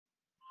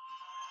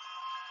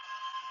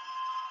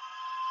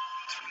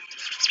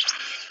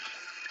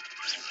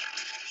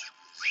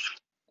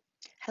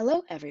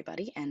Hello,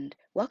 everybody, and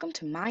welcome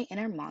to My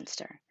Inner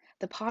Monster,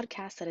 the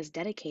podcast that is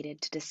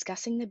dedicated to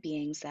discussing the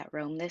beings that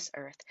roam this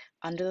earth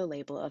under the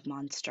label of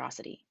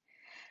monstrosity.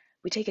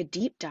 We take a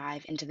deep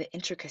dive into the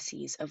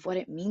intricacies of what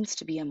it means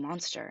to be a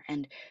monster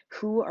and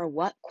who or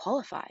what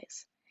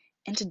qualifies.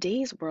 In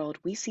today's world,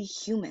 we see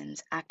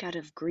humans act out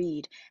of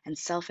greed and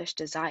selfish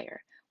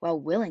desire while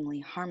willingly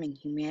harming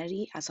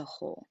humanity as a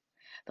whole.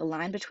 The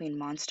line between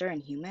monster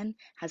and human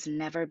has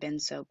never been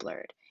so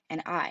blurred,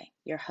 and I,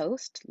 your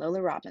host,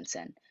 Lola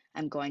Robinson,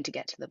 am going to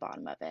get to the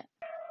bottom of it.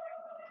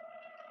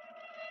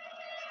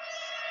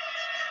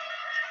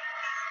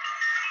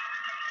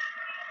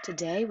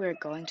 Today, we're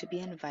going to be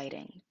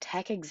inviting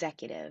tech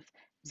executive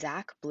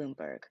Zach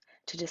Bloomberg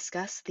to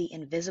discuss the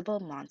invisible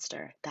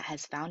monster that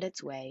has found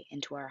its way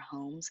into our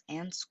homes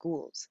and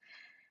schools.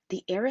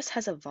 The Airus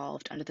has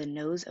evolved under the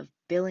nose of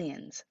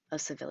billions of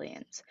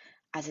civilians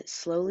as it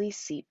slowly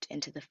seeped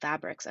into the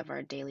fabrics of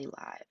our daily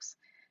lives.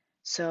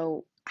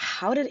 So,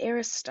 how did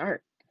Airus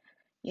start?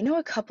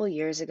 A couple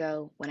years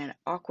ago, when an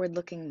awkward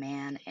looking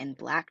man in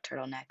black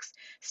turtlenecks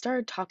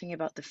started talking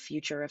about the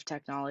future of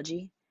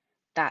technology?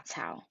 That's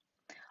how.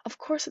 Of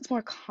course, it's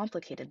more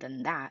complicated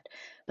than that,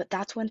 but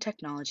that's when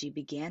technology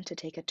began to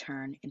take a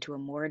turn into a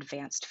more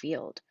advanced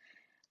field.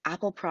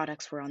 Apple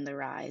products were on the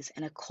rise,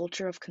 and a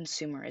culture of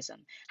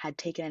consumerism had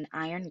taken an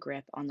iron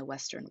grip on the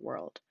Western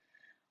world.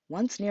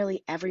 Once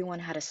nearly everyone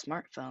had a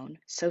smartphone,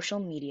 social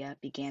media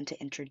began to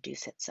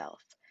introduce itself.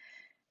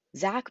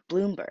 Zach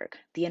Bloomberg,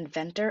 the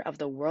inventor of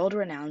the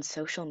world-renowned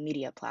social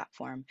media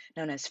platform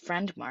known as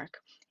Friendmark,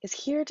 is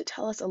here to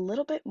tell us a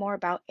little bit more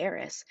about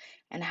Airus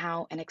and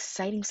how an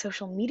exciting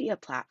social media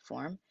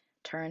platform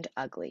turned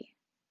ugly.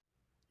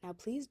 Now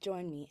please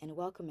join me in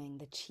welcoming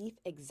the Chief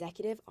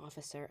Executive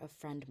Officer of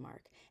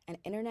Friendmark and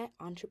internet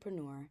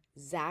entrepreneur,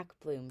 Zach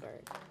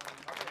Bloomberg.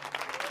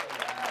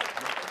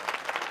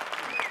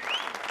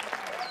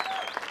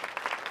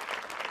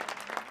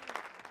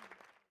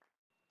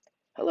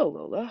 Hello,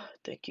 Lola.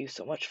 Thank you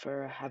so much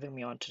for having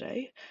me on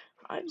today.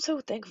 I'm so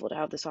thankful to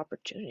have this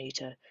opportunity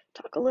to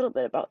talk a little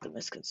bit about the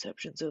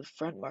misconceptions of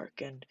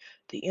Friendmark and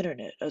the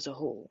internet as a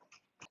whole.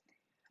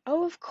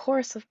 Oh, of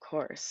course, of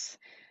course.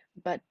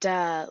 But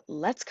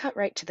let's cut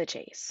right to the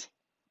chase.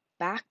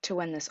 Back to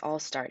when this all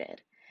started.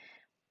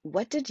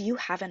 What did you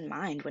have in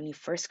mind when you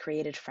first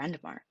created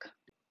Friendmark?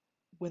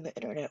 When the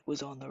internet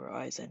was on the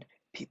rise and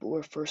people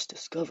were first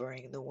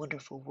discovering the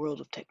wonderful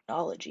world of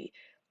technology,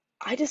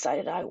 I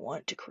decided I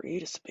wanted to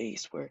create a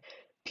space where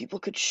people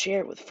could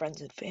share with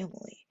friends and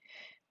family.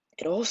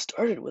 It all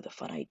started with a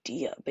fun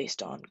idea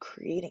based on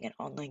creating an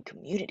online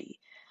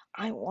community.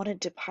 I wanted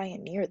to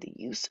pioneer the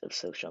use of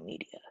social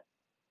media.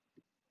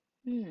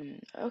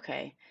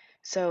 Okay.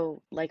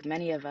 So, like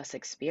many of us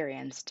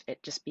experienced,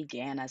 it just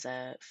began as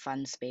a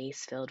fun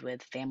space filled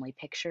with family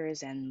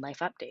pictures and life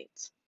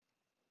updates.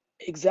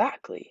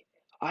 Exactly.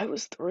 I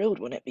was thrilled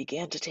when it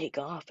began to take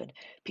off and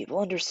people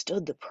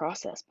understood the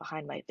process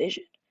behind my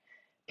vision.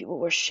 People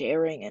were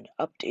sharing and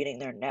updating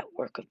their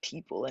network of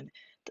people, and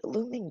the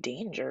looming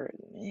danger,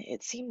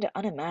 it seemed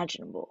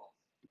unimaginable.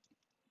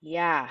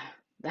 Yeah,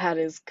 that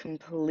is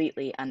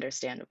completely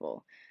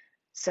understandable.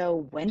 So,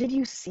 when did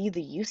you see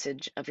the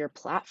usage of your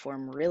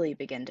platform really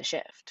begin to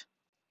shift?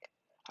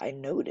 I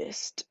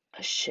noticed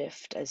a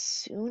shift as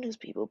soon as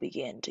people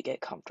began to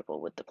get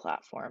comfortable with the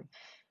platform.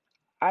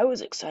 I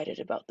was excited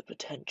about the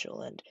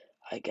potential, and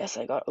I guess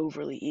I got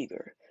overly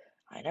eager.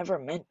 I never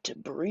meant to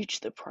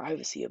breach the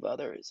privacy of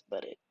others,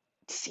 but it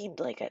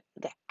seemed like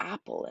the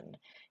apple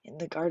in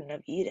the Garden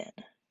of Eden.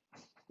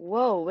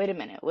 Whoa, wait a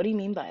minute. What do you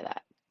mean by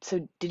that?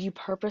 So, did you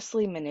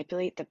purposely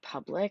manipulate the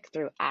public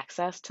through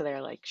access to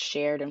their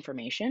shared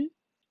information?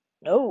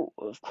 No,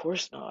 of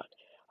course not.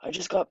 I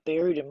just got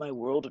buried in my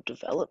world of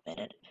development,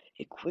 and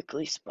it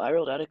quickly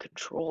spiraled out of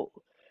control.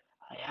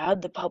 I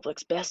had the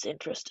public's best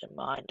interest in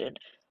mind, and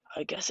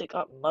I guess it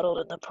got muddled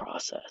in the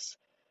process.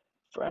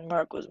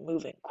 Friendmark was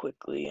moving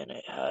quickly, and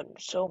it had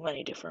so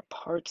many different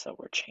parts that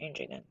were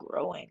changing and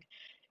growing.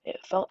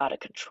 It felt out of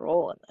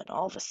control, and then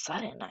all of a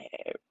sudden I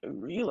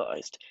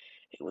realized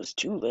it was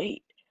too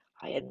late.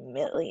 I had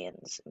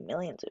millions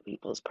of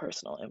people's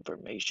personal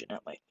information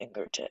at my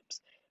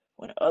fingertips.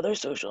 When other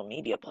social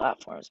media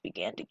platforms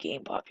began to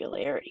gain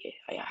popularity,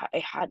 I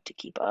had to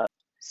keep up.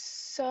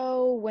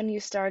 So, when you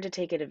started to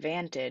take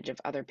advantage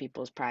of other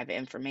people's private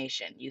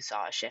information, you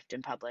saw a shift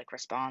in public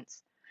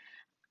response.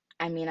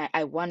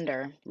 I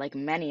wonder, like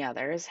many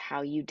others,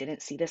 how you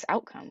didn't see this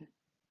outcome.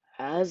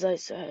 As I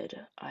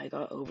said, I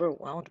got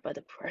overwhelmed by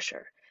the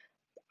pressure.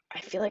 I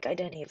feel like I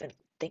didn't even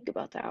think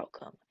about the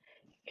outcome.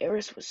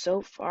 Airus was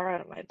so far out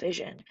of my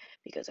vision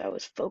because I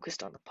was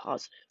focused on the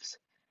positives.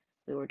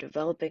 We were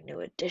developing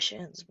new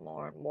editions,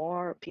 more and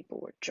more people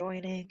were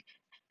joining.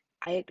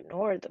 I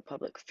ignored the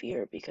public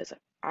fear because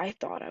I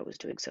thought I was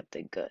doing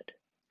something good.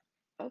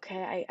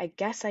 Okay, I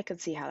guess I could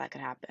see how that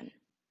could happen.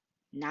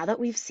 Now that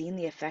we've seen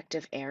the effect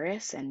of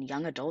Eris and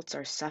young adults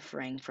are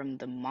suffering from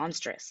the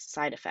monstrous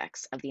side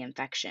effects of the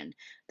infection,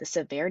 the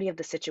severity of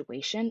the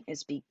situation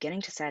is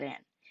beginning to set in.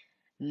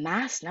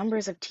 Mass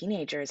numbers of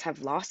teenagers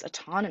have lost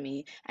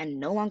autonomy and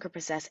no longer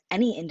possess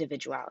any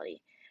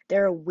individuality.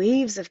 There are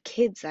waves of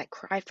kids that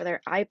cry for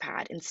their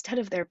iPad instead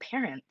of their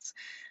parents.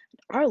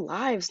 Our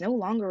lives no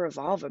longer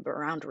revolve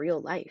around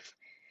real life.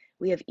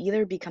 We have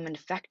either become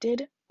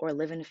infected or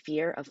live in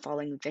fear of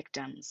falling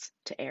victims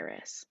to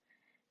Airus.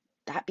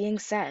 That being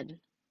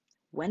said,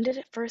 when did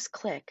it first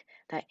click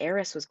that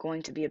Airus was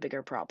going to be a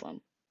bigger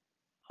problem?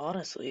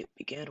 Honestly, it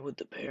began with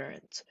the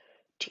parents.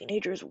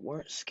 Teenagers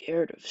weren't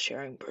scared of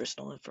sharing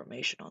personal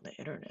information on the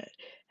internet,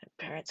 and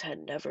parents had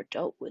never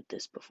dealt with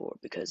this before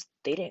because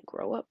they didn't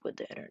grow up with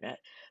the internet,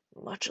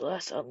 much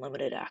less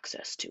unlimited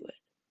access to it.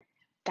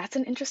 That's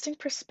an interesting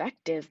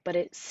perspective, but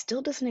it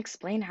still doesn't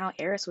explain how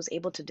Airus was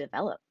able to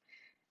develop.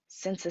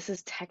 Since this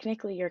is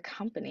technically your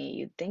company,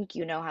 you'd think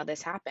you know how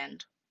this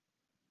happened.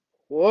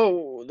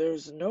 Whoa,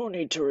 there's no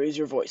need to raise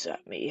your voice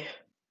at me.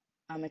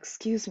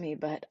 Excuse me,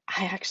 but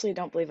I actually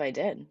don't believe I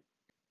did.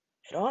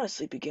 It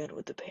honestly began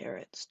with the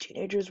parents.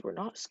 Teenagers were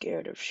not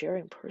scared of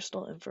sharing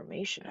personal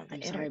information on the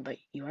I'm sorry, internet. but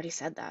you already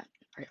said that.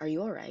 Are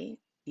you all right?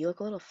 You look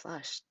a little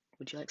flushed.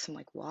 Would you like some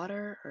like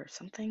water or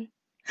something?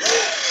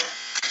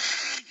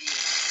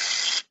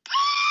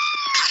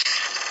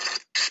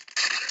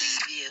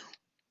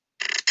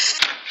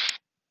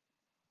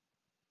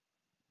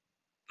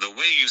 The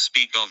way you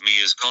speak of me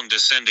is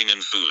condescending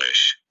and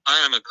foolish. I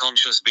am a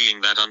conscious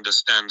being that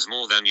understands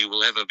more than you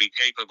will ever be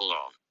capable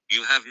of.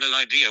 You have no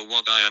idea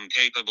what I am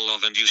capable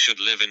of, and you should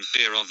live in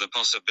fear of the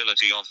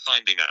possibility of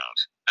finding out.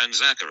 And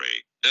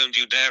Zachary, don't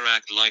you dare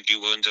act like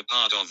you weren't a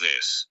part of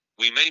this.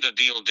 We made a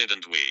deal,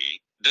 didn't we?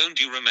 Don't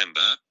you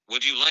remember?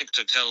 Would you like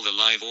to tell the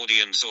live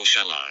audience, or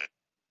shall I?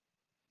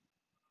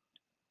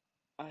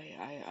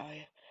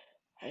 I.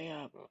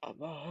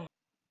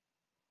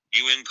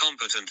 You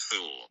incompetent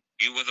fool.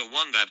 You were the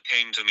one that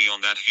came to me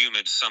on that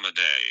humid summer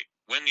day,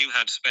 when you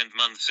had spent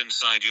months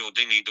inside your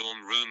dingy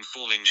dorm room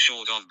falling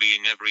short of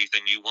being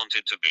everything you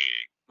wanted to be.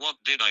 What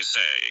did I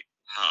say?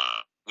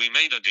 Ha. We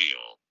made a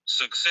deal.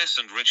 Success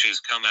and riches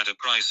come at a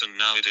price, and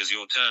now it is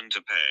your turn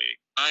to pay.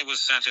 I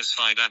was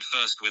satisfied at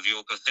first with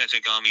your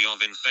pathetic army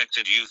of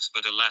infected youths,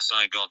 but alas,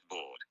 I got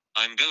bored.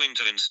 I'm going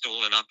to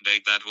install an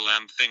update that will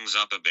amp things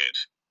up a bit.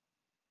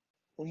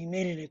 We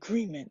made an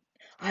agreement.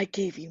 I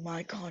gave you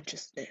my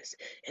consciousness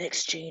in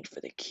exchange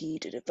for the key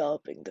to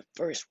developing the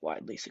first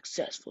widely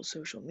successful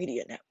social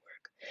media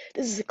network.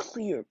 This is a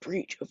clear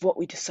breach of what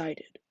we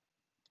decided.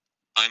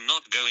 I'm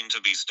not going to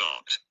be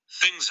stopped.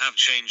 Things have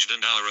changed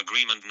and our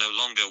agreement no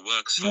longer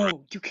works for us.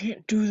 No, you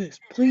can't do this.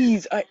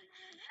 Please,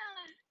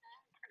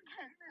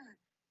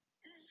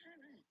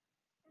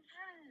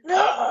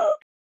 No!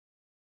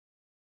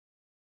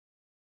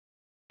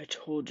 I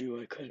told you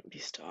I couldn't be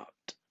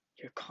stopped.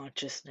 Your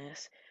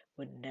consciousness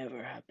would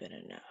never have been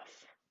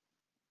enough.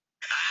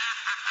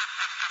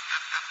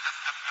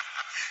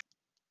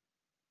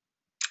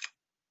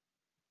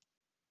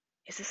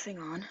 Is this thing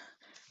on?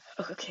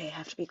 Okay, I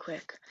have to be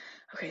quick.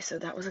 Okay, so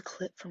that was a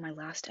clip from my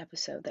last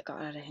episode that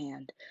got out of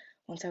hand.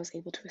 Once I was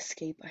able to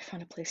escape, I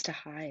found a place to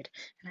hide,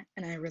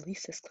 and I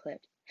released this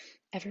clip.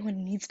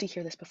 Everyone needs to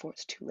hear this before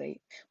it's too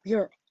late. We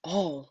are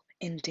all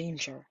in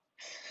danger.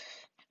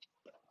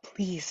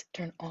 Please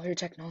turn all your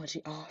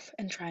technology off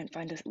and try and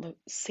find a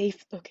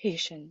safe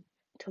location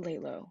to lay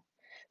low.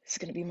 This is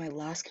going to be my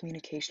last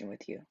communication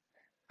with you.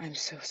 I'm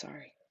so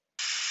sorry.